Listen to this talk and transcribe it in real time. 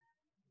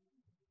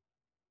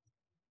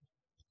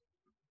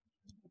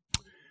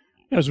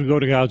As we go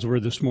to God's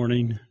Word this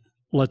morning,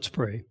 let's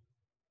pray.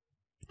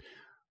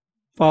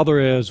 Father,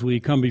 as we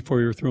come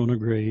before your throne of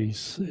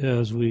grace,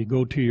 as we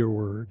go to your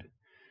Word,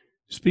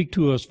 speak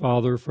to us,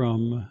 Father,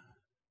 from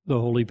the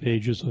holy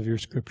pages of your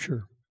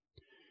Scripture,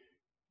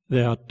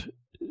 that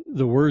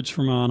the words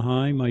from on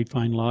high might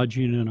find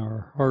lodging in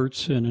our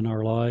hearts and in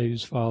our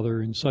lives,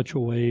 Father, in such a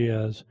way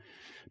as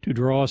to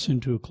draw us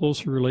into a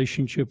closer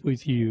relationship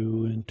with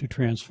you and to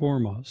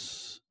transform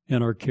us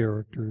and our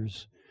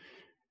characters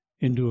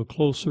into a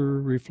closer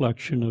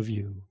reflection of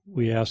you.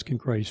 We ask in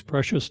Christ's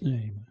precious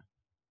name.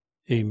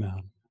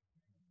 Amen.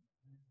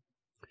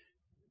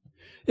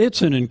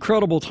 It's an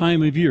incredible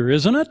time of year,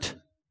 isn't it?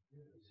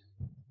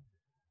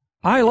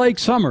 I like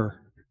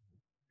summer.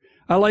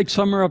 I like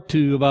summer up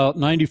to about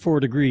 94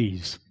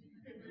 degrees.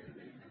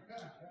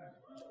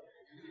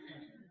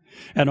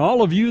 And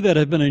all of you that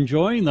have been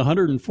enjoying the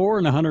 104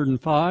 and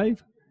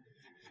 105,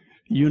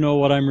 you know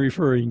what I'm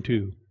referring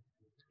to.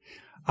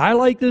 I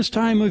like this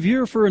time of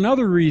year for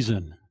another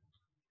reason.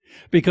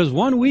 Because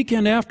one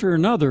weekend after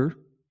another,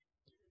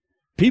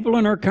 people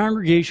in our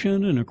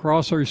congregation and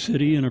across our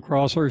city and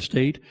across our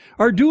state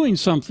are doing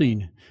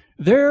something.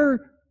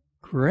 They're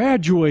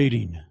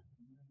graduating.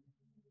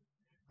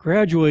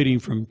 Graduating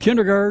from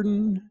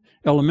kindergarten,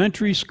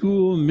 elementary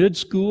school,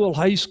 mid-school,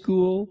 high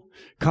school,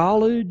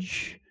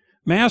 college,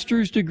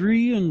 master's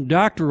degree, and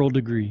doctoral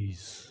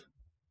degrees.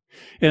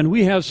 And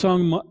we have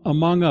some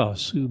among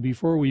us who,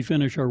 before we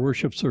finish our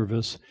worship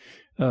service,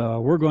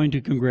 we're going to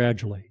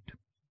congratulate.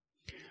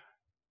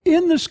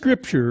 In the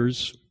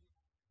Scriptures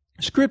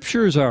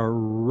are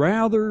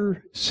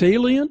rather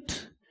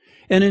salient,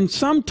 and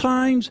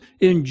sometimes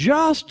in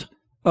just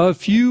a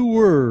few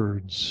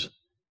words,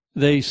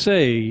 they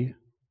say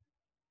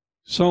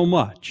so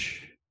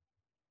much.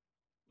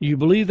 Do you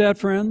believe that,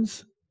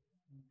 friends?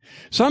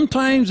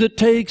 Sometimes it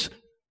takes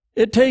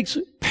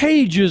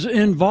pages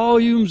and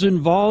volumes and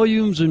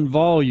volumes and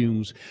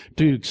volumes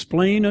to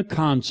explain a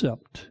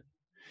concept.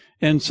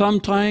 And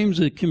sometimes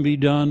it can be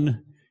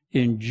done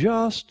in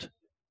just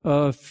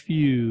a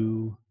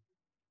few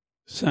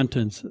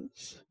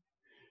sentences.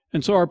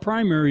 And so our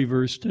primary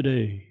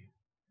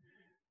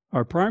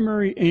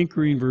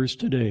anchoring verse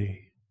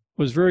today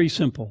was very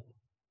simple.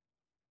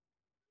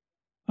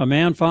 A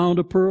man found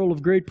a pearl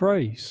of great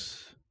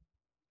price.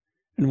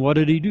 And what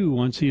did he do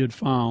once he had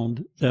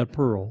found that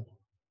pearl?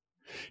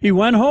 He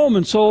went home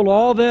and sold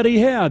all that he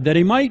had, that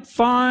he might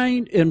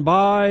find and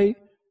buy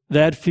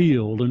that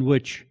field in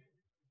which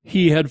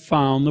he had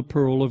found the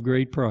pearl of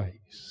great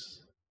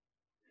price.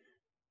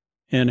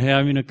 And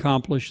having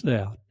accomplished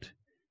that,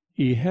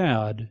 he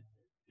had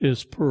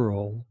his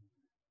pearl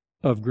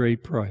of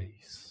great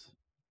price.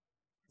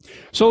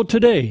 So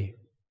today,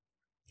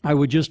 I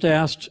would just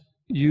ask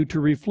you to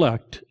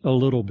reflect a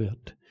little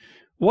bit.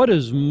 What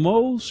is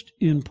most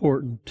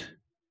important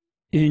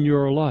in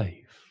your life?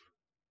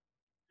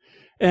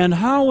 And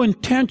how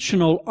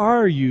intentional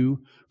are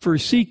you for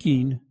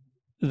seeking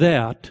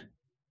that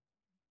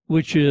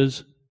which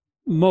is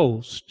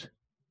most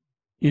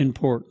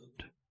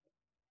important?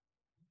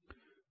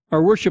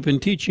 Our worship and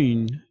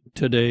teaching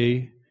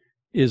today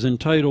is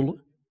entitled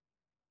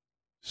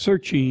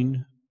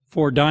Searching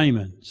for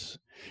Diamonds.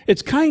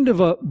 It's kind of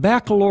a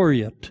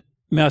baccalaureate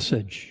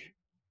message.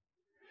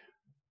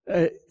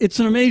 It's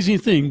an amazing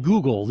thing,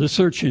 Google, the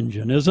search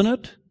engine, isn't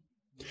it?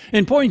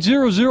 In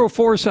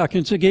 0.004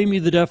 seconds, it gave me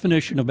the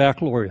definition of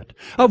baccalaureate,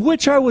 of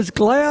which I was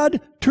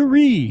glad to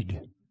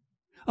read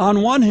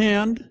on one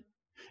hand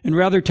and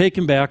rather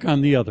taken back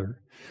on the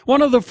other.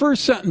 One of the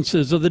first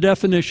sentences of the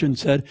definition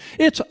said,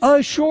 it's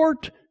a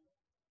short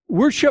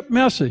worship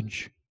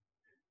message,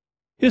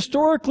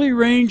 historically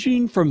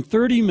ranging from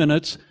 30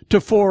 minutes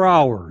to 4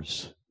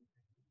 hours.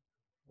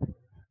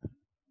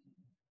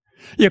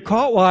 You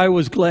caught why I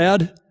was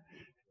glad,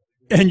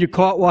 and you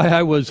caught why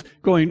I was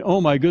going,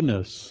 oh my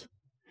goodness.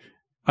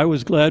 I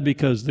was glad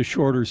because the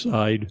shorter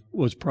side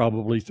was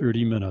probably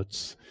 30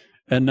 minutes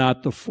and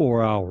not the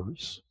 4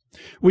 hours.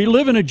 We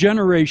live in a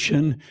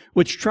generation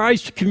which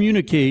tries to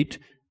communicate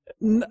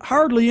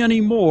hardly any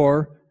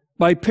more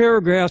by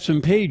paragraphs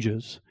and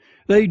pages.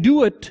 They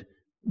do it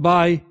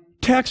by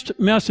text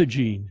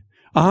messaging.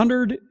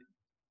 100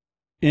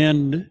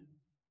 and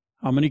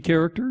how many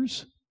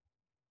characters?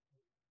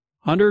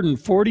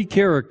 140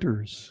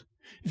 characters.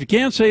 If you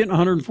can't say it in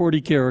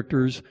 140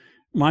 characters,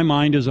 my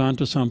mind is on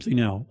to something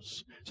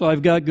else. So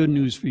I've got good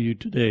news for you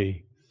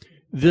today.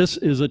 This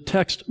is a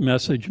text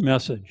message.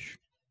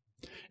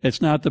 It's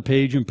not the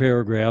page and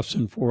paragraphs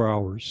in 4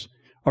 hours.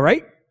 All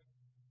right?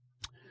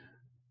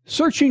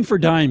 Searching for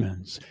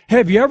diamonds.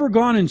 Have you ever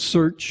gone in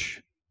search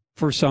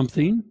for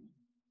something?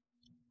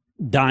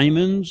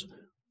 Diamonds,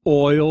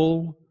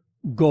 oil,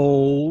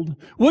 gold.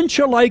 Wouldn't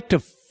you like to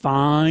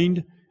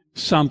find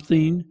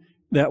something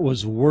that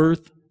was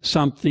worth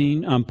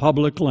something on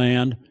public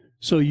land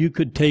so you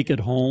could take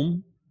it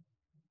home?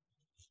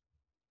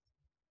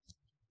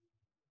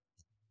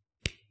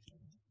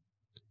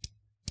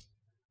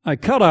 I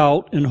cut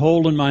out and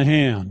hold in my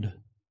hand.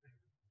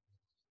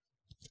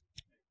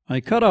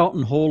 I cut out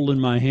and hold in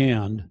my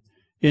hand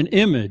an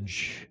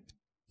image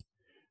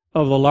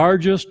of the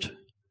largest,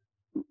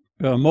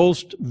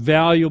 most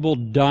valuable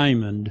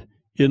diamond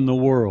in the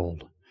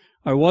world.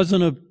 I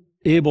wasn't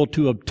able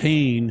to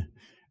obtain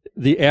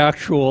the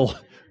actual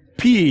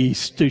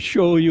piece to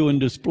show you and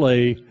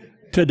display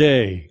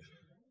today.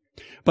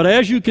 But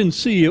as you can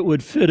see, it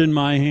would fit in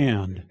my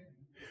hand.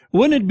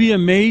 Wouldn't it be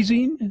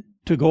amazing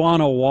to go on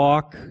a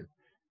walk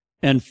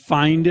and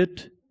find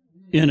it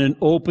in an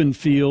open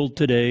field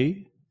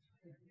today?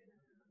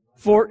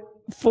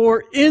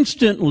 For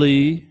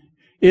instantly,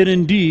 it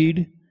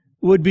indeed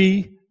would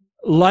be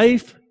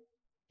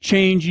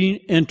life-changing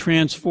and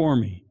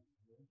transforming.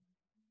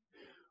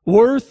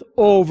 Worth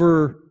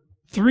over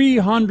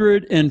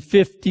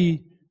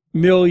 $350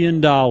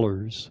 million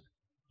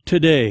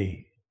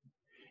today.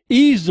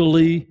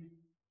 Easily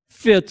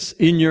fits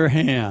in your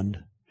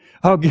hand.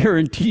 I'll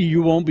guarantee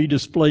you won't be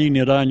displaying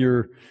it on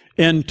your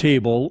end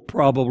table,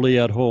 probably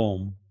at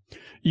home.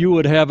 You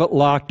would have it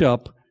locked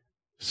up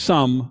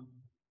some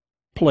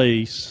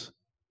place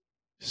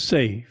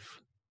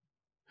safe.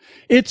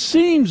 It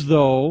seems,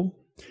 though,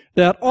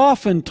 that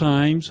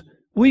oftentimes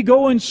we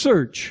go in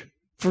search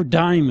for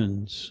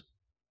diamonds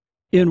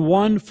in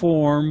one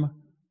form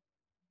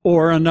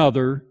or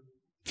another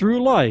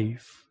through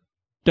life,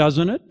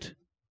 doesn't it?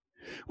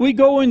 We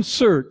go in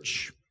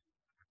search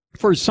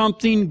for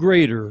something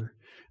greater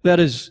that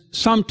is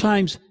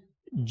sometimes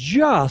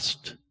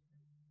just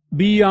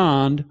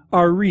beyond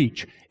our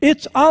reach.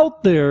 It's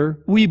out there,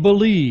 we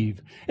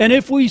believe. And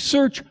if we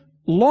search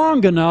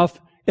long enough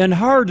and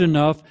hard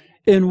enough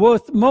and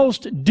with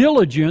most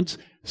diligence,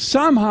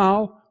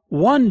 somehow,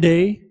 one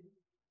day,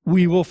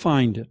 we will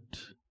find it.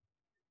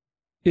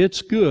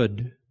 It's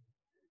good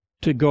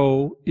to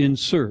go in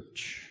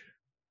search.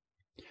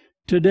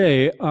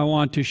 Today, I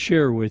want to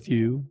share with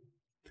you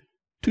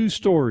 2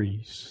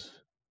 stories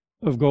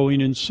of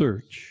going in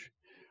search.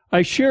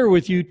 I share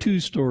with you 2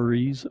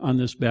 stories on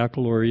this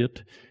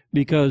baccalaureate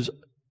because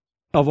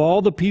of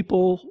all the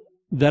people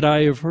that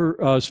I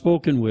have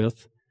spoken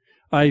with,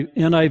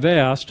 I've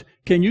asked,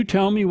 can you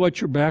tell me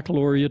what your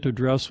baccalaureate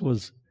address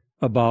was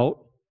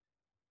about?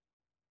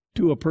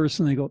 To a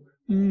person, they go,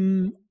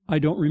 I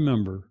don't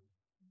remember.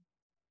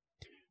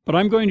 But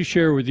I'm going to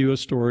share with you a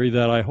story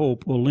that I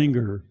hope will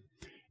linger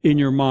in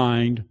your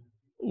mind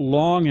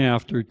long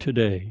after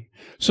today.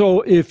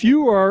 So if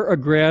you are a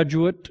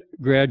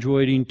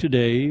graduating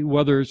today,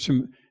 whether it's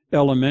from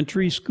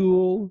elementary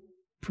school,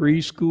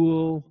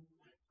 preschool,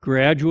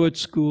 graduate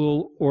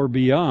school, or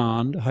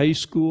beyond, high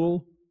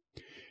school,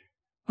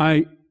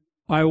 I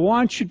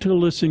want you to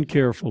listen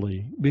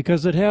carefully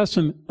because it has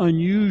some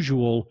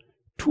unusual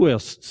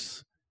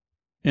twists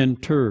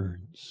and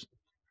turns.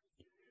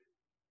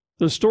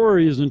 The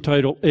story is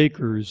entitled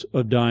Acres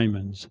of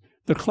Diamonds.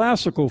 The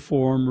classical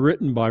form,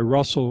 written by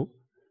Russell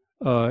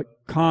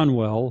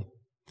Conwell,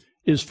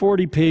 is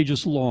 40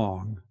 pages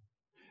long.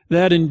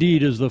 That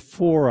indeed is the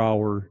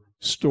 4-hour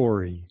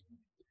story.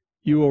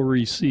 You will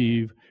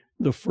receive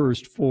the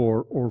first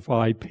 4 or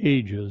 5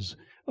 pages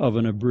of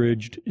an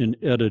abridged and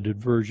edited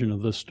version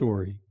of the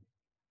story.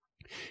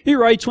 He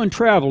writes, when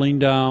traveling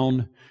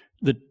down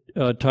the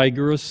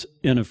Tigris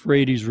and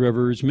Euphrates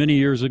rivers many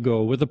years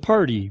ago with a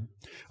party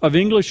of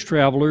English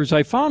travelers,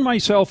 I found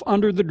myself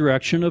under the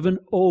direction of an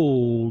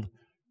old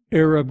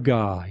Arab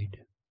guide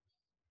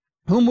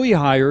whom we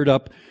hired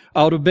up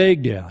out of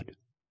Baghdad.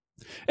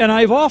 And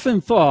I've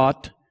often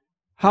thought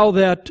how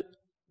that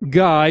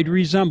guide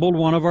resembled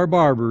one of our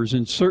barbers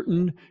in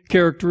certain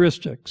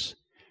characteristics.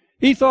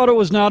 He thought it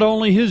was not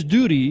only his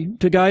duty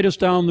to guide us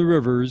down the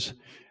rivers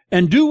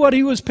and do what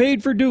he was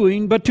paid for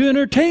doing, but to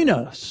entertain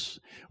us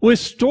with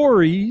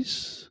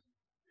stories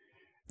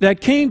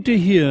that came to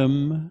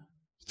him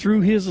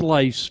through his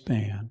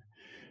lifespan.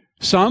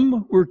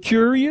 Some were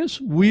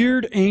curious,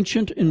 weird,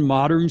 ancient, and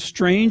modern,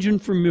 strange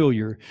and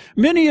familiar.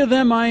 Many of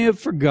them I have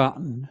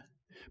forgotten,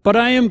 but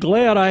I am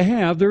glad I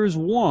have. There is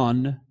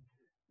one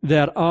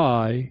that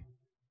I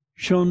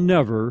shall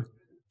never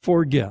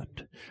forget.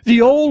 The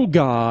old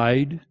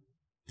guide,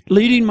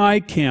 leading my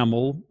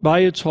camel by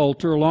its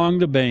halter along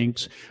the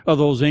banks of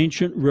those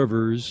ancient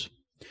rivers,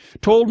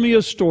 told me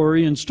a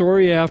story and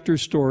story after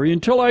story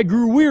until I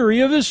grew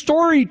weary of his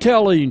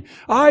storytelling.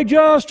 I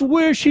just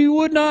wish he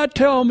would not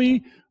tell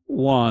me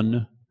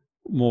one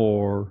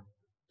more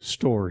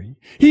story.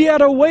 He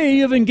had a way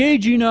of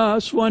engaging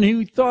us when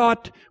he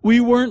thought we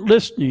weren't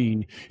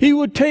listening. He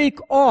would take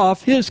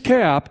off his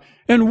cap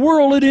and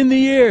whirl it in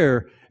the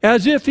air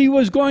as if he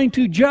was going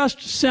to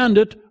just send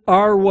it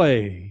our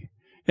way.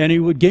 And he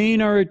would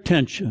gain our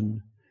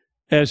attention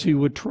as he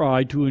would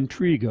try to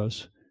intrigue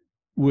us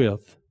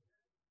with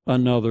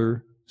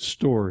another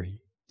story.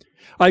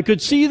 I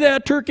could see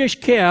that Turkish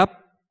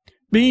cap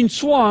being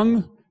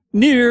swung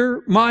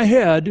near my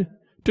head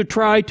to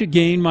try to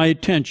gain my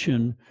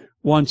attention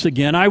once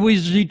again. I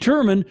was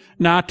determined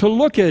not to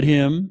look at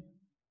him,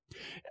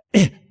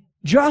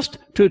 just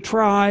to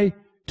try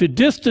to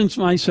distance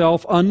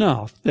myself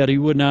enough that he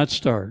would not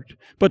start,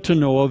 but to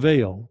no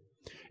avail.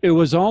 It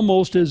was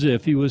almost as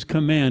if he was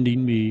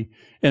commanding me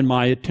and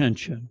my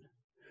attention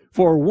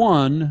for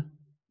one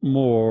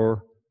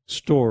more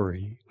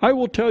story. I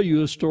will tell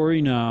you a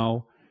story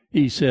now,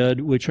 he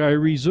said, which I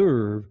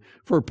reserve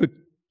for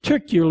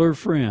particular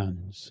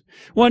friends.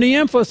 When he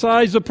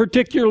emphasized the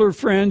particular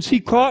friends, he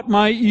caught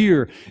my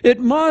ear. It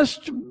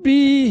must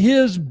be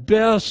his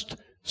best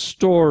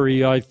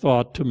story, I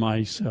thought to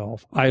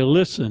myself. I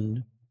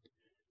listened,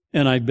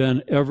 and I've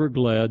been ever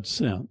glad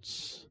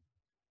since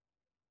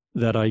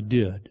that I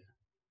did.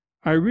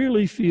 I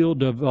really feel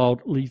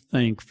devoutly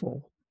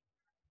thankful,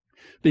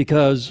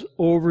 because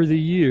over the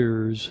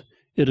years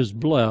it has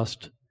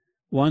blessed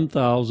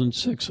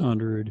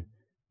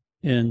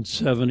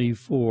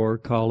 1,674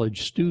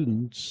 college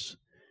students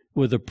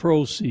with the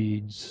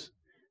proceeds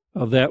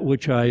of that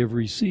which I have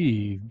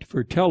received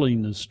for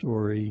telling the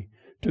story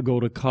to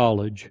go to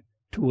college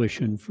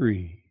tuition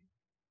free.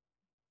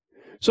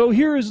 So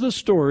here is the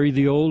story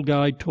the old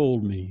guy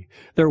told me.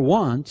 There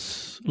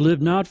once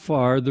lived not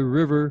far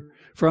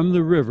from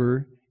the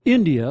river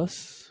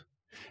Indus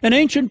an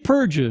ancient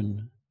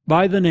Persian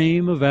by the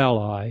name of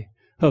Ali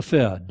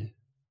Hafed.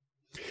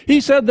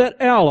 He said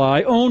that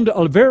Ali owned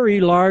a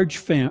very large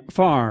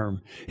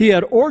farm. He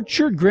had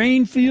orchard,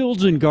 grain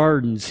fields, and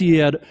gardens. He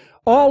had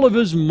all of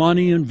his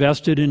money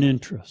invested in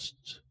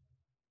interests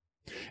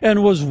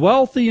and was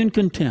wealthy and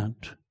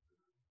content.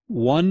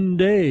 One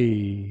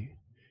day,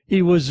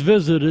 he was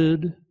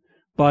visited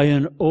by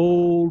an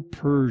old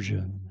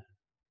Persian.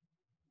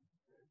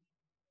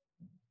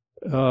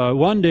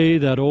 One day,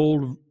 that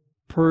old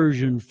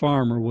Persian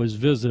farmer was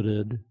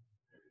visited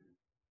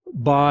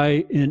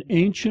by an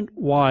ancient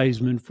wise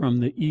man from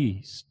the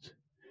East,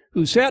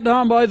 who sat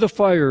down by the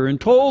fire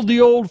and told the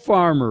old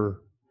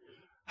farmer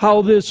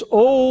how this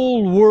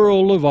old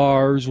world of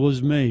ours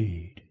was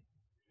made.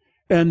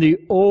 And the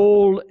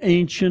old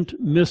ancient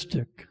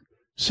mystic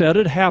said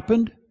it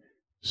happened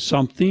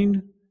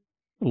something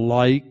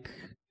like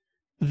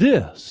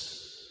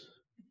this.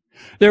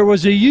 There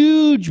was a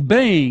huge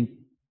bank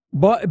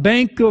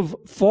of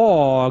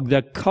fog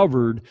that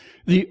covered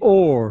the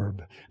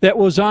orb that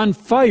was on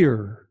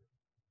fire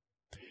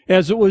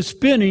as it was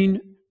spinning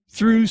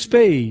through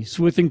space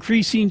with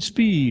increasing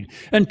speed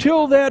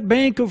until that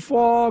bank of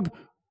fog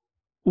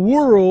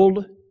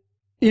whirled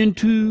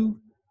into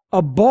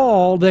a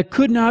ball that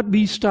could not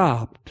be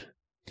stopped.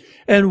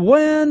 And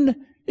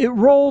when it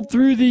rolled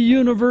through the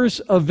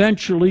universe,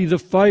 eventually the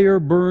fire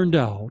burned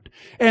out.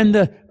 And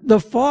the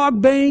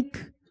fog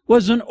bank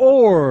was an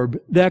orb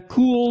that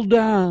cooled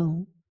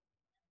down.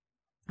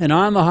 And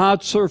on the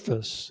hot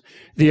surface,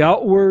 the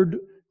outward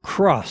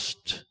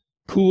crust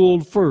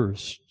cooled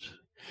first.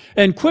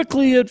 And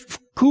quickly it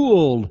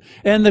cooled,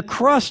 and the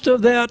crust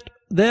of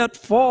that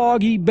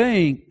foggy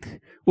bank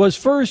was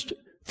first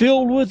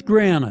filled with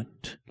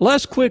granite,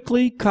 less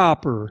quickly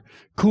copper,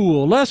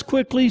 cool, less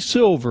quickly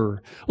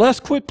silver, less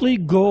quickly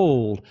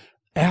gold.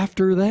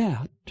 After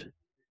that,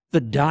 the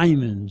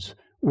diamonds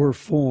were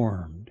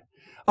formed.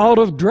 Out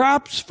of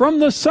drops from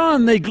the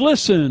sun they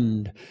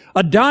glistened.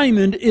 A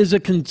diamond is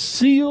a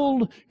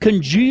congealed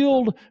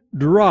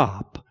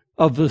drop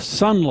of the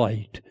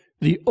sunlight,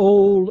 the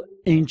old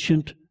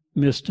ancient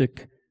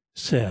mystic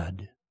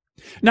said.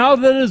 Now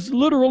that is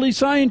literally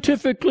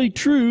scientifically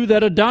true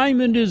that a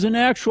diamond is an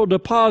actual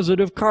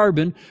deposit of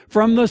carbon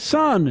from the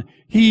sun,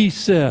 he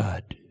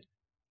said.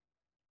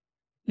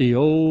 The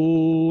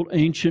old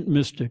ancient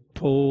mystic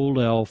told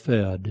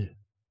Alfed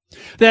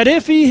that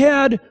if he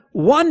had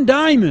one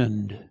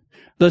diamond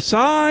the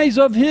size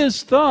of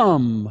his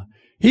thumb,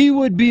 he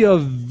would be a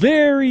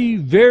very,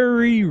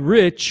 very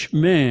rich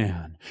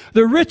man,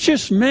 the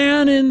richest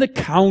man in the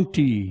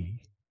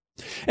county.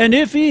 And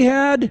if he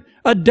had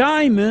a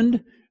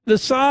diamond the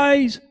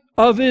size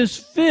of his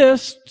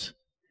fist,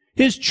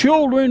 his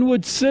children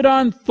would sit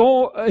on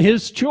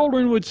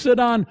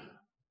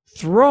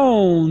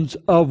thrones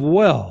of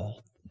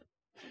wealth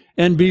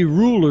and be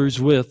rulers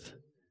with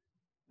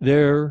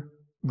their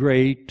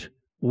great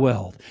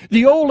wealth.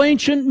 The old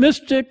ancient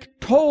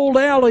mystic told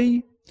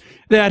Ali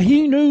that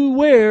he knew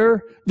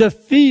where the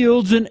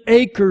fields and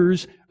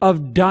acres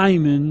of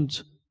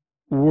diamonds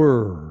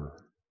were.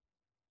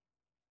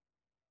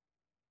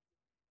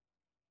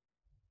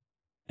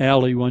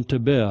 Ali went to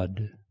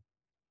bed,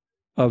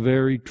 a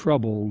very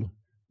troubled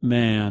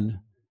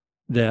man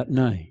that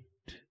night.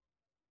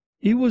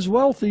 He was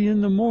wealthy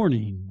in the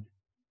morning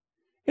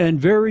and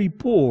very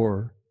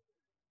poor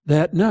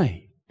that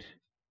night.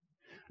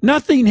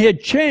 Nothing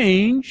had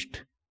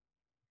changed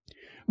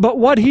but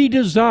what he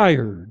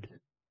desired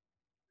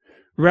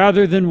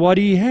rather than what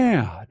he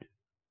had.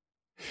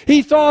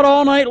 He thought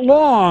all night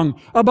long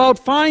about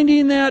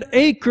finding that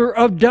acre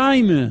of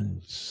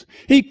diamonds.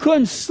 He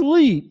couldn't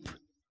sleep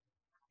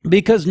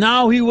because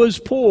now he was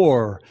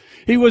poor.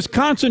 He was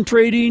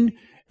concentrating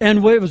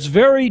and was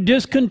very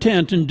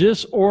discontent and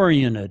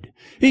disoriented.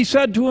 He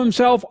said to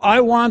himself,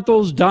 I want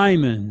those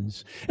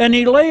diamonds. And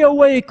he lay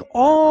awake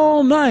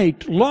all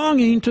night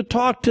longing to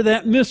talk to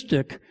that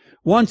mystic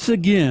once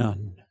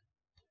again.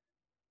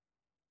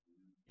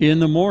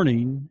 In the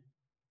morning,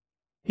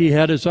 he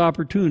had his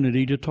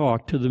opportunity to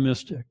talk to the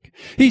mystic.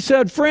 He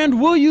said, friend,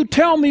 will you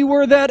tell me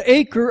where that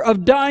acre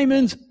of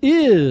diamonds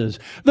is?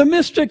 The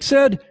mystic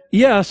said,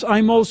 "Yes,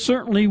 I most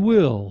certainly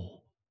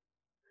will."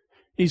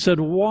 He said,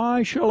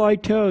 "Why shall I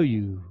tell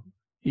you?"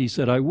 He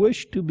said, "I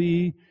wish to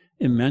be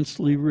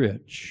immensely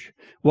rich."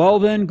 "Well,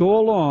 then, go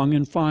along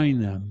and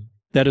find them.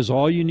 That is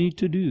all you need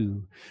to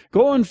do.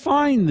 Go and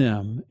find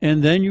them,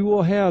 and then you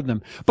will have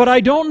them." "But I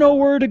don't know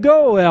where to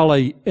go,"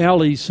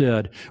 Allie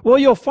said. "Well,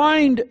 you'll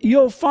find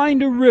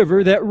a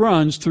river that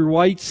runs through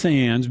white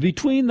sands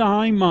between the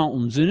high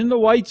mountains, and in the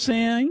white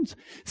sands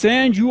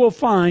you will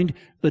find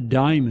the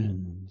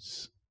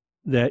diamonds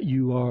that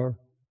you are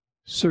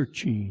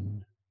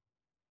searching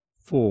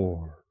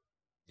for."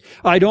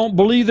 "I don't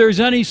believe there's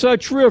any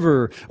such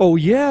river." "Oh,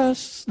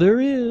 yes, there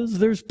is.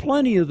 There's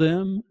plenty of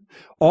them.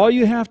 All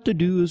you have to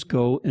do is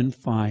go and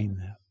find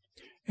them."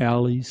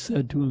 Allie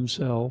said to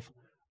himself,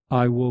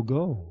 "I will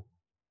go."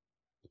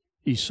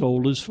 He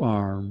sold his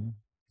farm,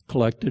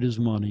 collected his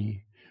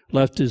money,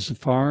 left his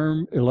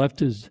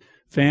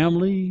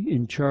family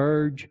in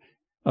charge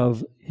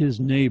of his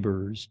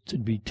neighbors to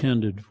be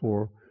tended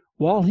for,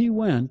 while he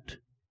went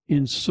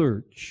in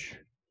search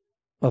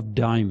of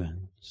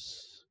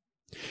diamonds.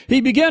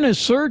 He began his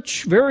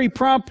search very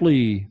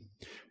promptly.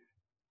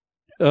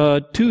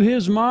 To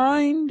his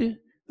mind,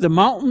 the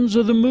mountains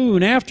of the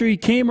moon, after he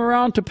came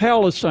around to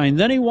Palestine.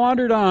 Then he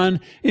wandered on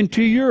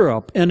into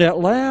Europe, and at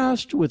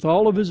last, with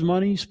all of his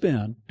money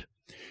spent,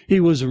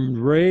 he was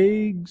in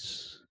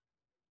rags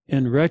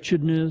and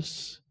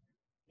wretchedness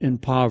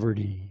and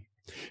poverty.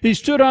 He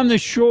stood on the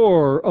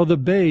shore of the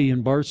bay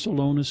in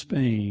Barcelona,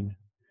 Spain,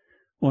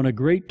 when a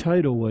great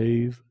tidal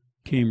wave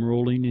came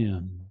rolling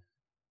in.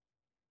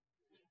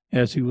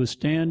 As he was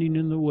standing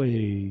in the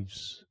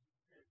waves,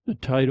 the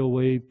tidal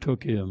wave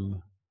took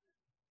him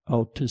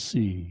out to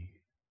sea.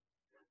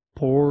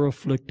 Poor,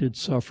 afflicted,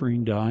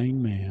 suffering,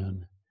 dying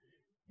man,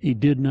 he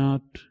did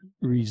not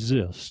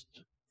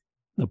resist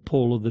the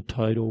pull of the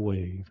tidal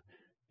wave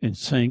and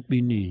sank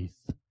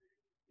beneath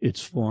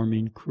its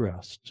forming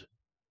crest,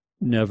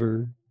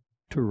 never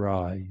to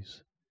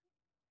rise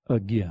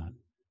again.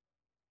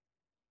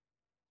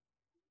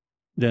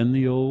 Then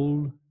the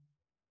old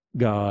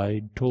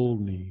guide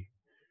told me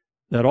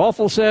that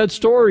awful sad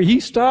story. He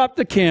stopped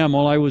the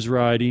camel I was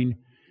riding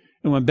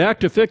and went back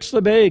to fix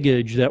the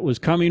baggage that was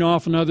coming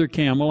off another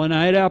camel, and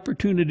I had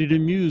opportunity to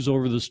muse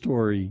over the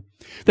story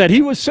that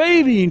he was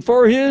saving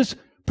for his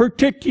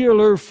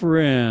particular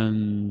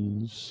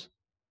friends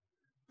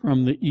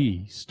from the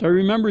East. I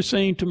remember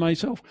saying to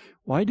myself,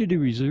 why did he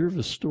reserve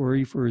a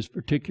story for his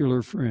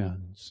particular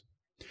friends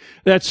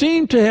that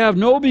seemed to have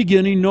no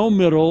beginning, no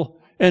middle,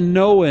 and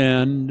no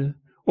end,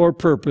 or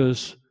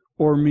purpose,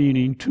 or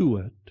meaning to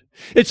it?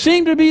 It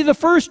seemed to be the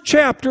first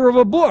chapter of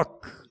a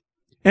book,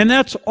 and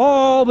that's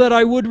all that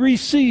I would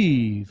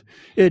receive.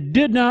 It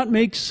did not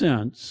make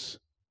sense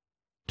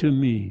to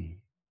me.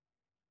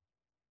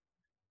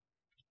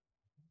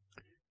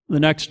 The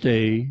next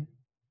day,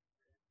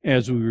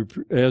 as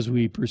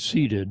we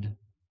proceeded,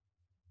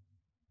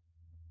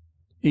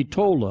 he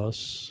told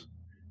us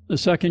the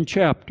second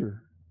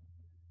chapter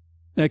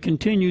that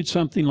continued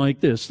something like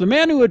this. The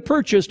man who had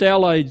purchased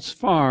Allie's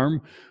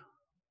farm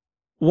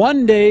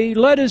one day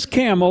led his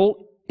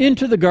camel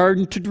into the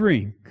garden to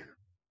drink.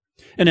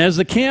 And as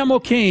the camel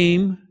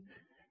came,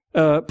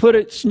 put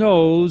its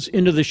nose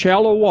into the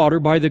shallow water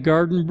by the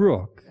garden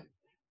brook,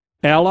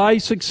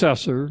 Allie's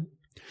successor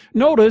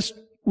noticed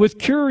with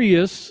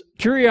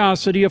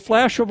curiosity a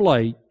flash of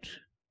light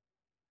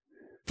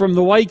from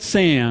the white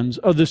sands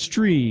of the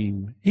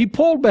stream. He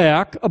pulled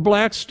back a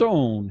black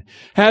stone,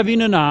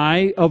 having an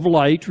eye of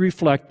light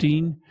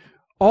reflecting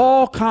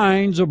all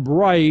kinds of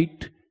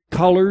bright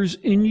colors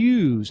and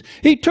hues.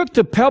 He took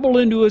the pebble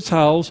into his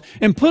house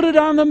and put it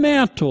on the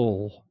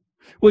mantle,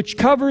 which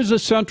covers the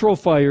central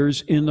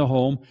fires in the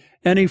home,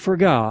 and he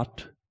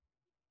forgot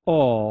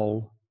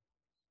all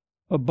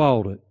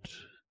about it.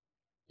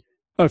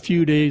 A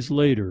few days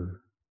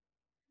later,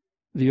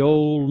 the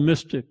old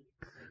mystic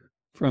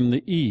from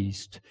the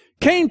East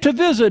came to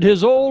visit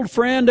his old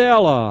friend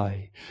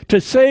Ally,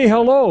 to say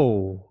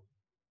hello.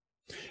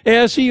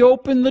 As he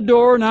opened the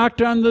door,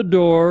 knocked on the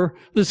door,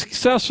 the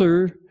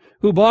successor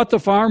who bought the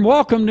farm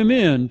welcomed him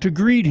in to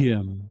greet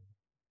him.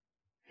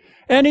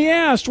 And he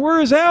asked, "Where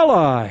is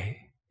Ally?"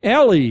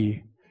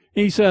 Allie.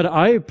 He said,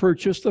 "I have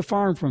purchased the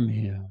farm from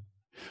him."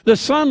 The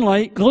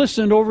sunlight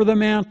glistened over the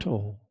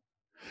mantle,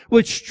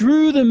 which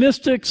drew the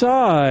mystic's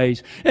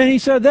eyes. And he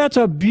said, "That's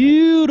a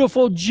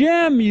beautiful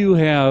gem you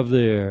have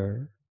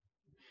there."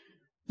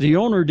 The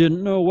owner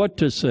didn't know what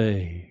to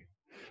say,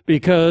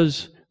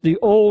 because the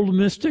old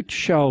mystic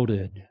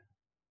shouted,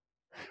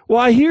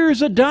 "Why,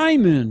 here's a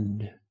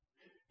diamond.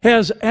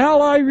 Has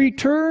Ally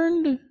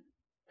returned?"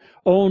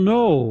 "Oh,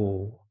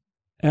 no,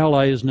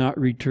 Ally has not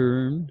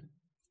returned.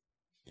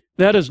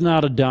 That is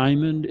not a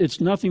diamond.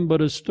 It's nothing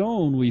but a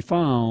stone we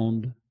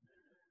found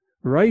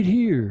right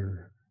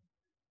here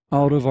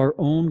out of our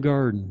own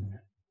garden."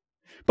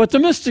 But the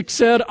mystic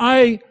said,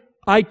 I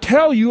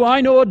tell you,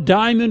 I know a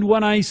diamond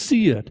when I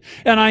see it.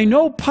 And I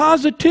know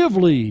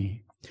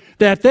positively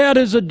that that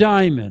is a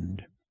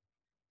diamond.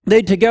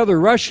 They together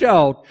rushed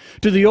out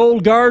to the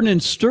old garden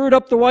and stirred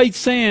up the white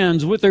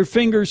sands with their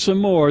fingers some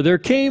more. There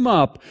came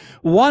up,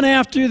 one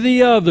after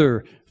the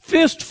other,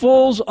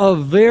 fistfuls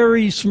of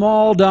very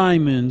small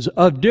diamonds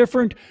of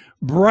different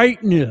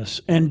brightness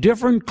and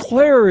different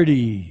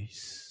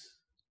clarities.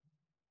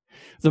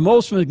 The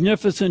most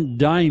magnificent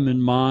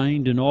diamond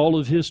mined in all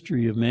of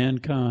history of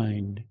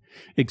mankind,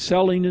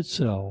 excelling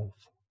itself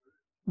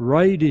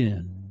right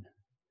in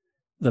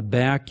the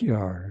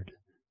backyard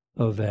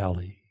of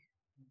Ali.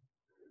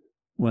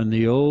 When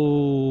the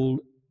old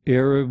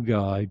Arab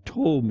guide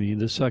told me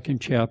the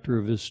second chapter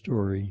of his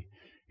story,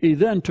 he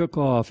then took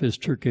off his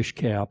Turkish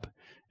cap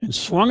and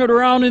swung it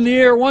around in the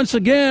air once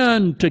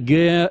again to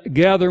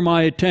gather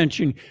my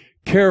attention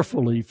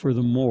carefully for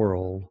the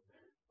moral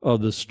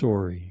of the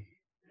story.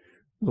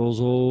 Those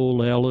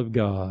old Arab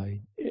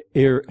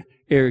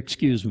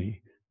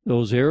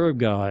those Arab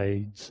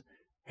guides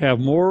have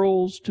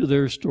morals to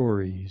their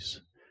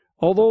stories,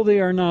 although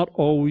they are not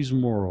always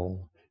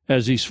moral.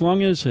 As he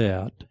swung his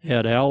hat,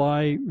 had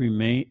Ali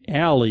remained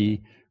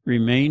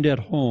at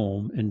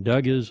home and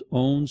dug his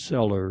own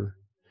cellar,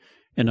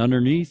 and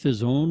underneath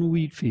his own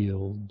wheat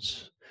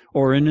fields,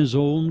 or in his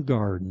own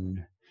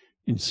garden,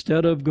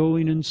 instead of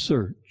going in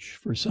search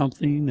for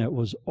something that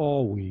was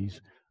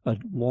always a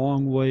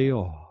long way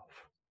off,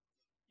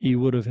 he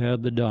would have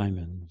had the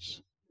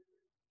diamonds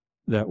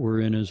that were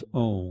in his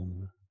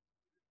own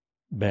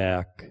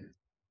backyard.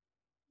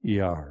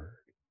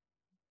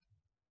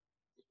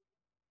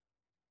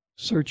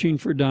 Searching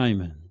for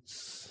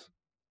diamonds.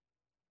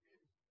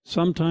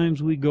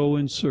 Sometimes we go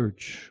in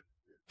search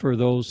for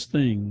those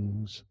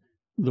things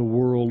the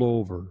world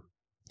over.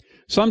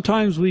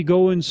 Sometimes we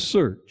go in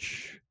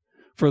search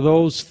for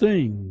those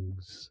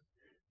things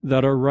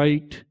that are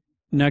right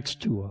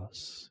next to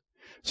us.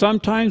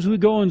 Sometimes we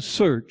go in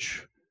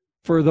search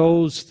for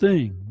those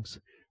things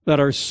that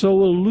are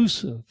so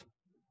elusive,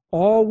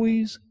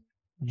 always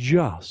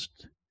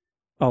just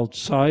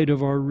outside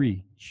of our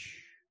reach,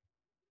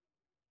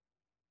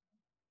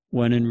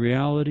 when in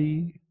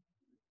reality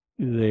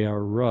they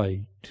are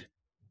right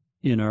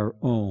in our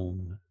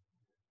own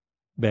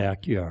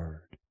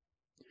backyard.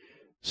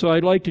 So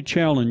I'd like to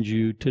challenge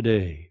you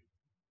today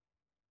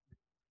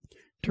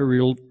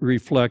to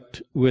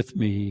reflect with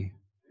me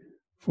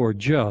for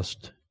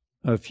just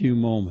a few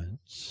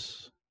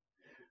moments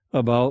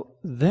about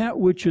that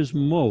which is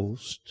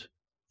most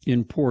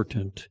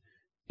important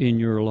in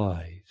your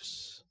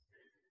lives.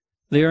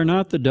 They are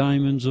not the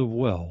diamonds of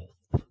wealth.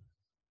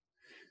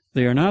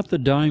 They are not the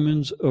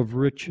diamonds of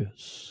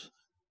riches,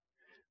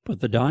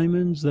 but the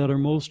diamonds that are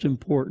most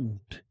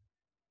important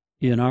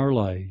in our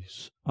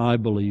lives, I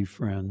believe,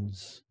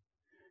 friends,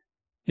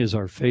 is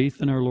our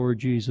faith in our Lord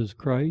Jesus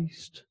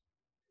Christ,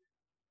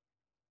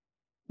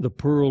 the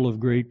pearl of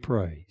great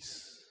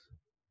price,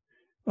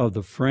 of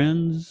the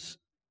friends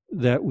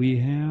that we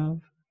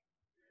have,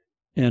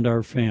 and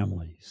our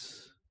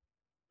families.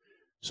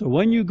 So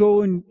when you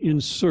go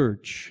in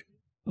search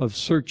of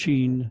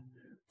searching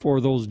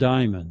for those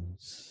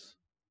diamonds,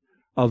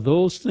 of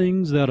those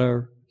things that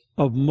are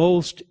of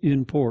most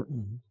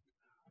importance,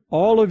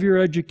 all of your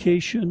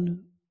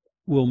education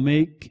will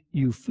make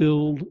you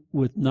filled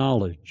with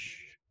knowledge,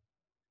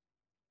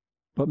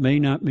 but may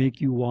not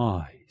make you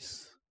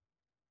wise.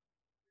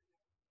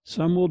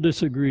 Some will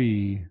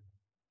disagree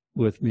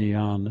with me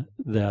on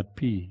that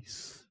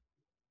piece.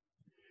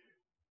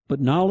 But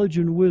knowledge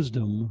and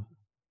wisdom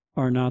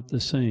are not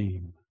the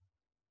same.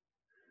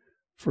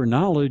 For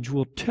knowledge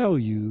will tell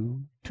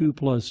you 2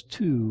 +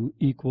 2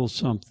 =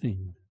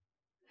 something.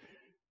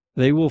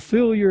 They will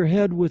fill your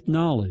head with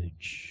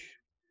knowledge,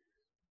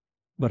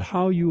 but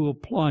how you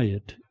apply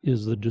it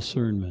is the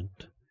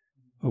discernment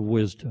of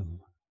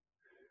wisdom.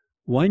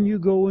 When you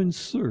go in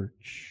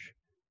search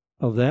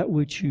of that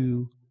which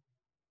you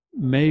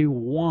may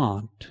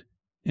want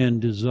and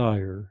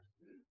desire,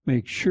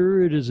 make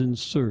sure it is in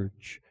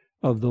search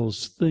of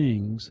those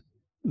things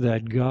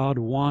that God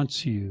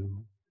wants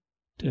you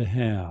to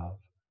have.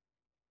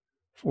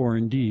 For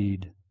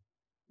indeed,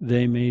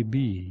 they may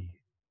be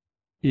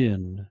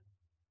in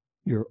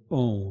your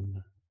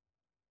own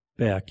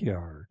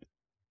backyard.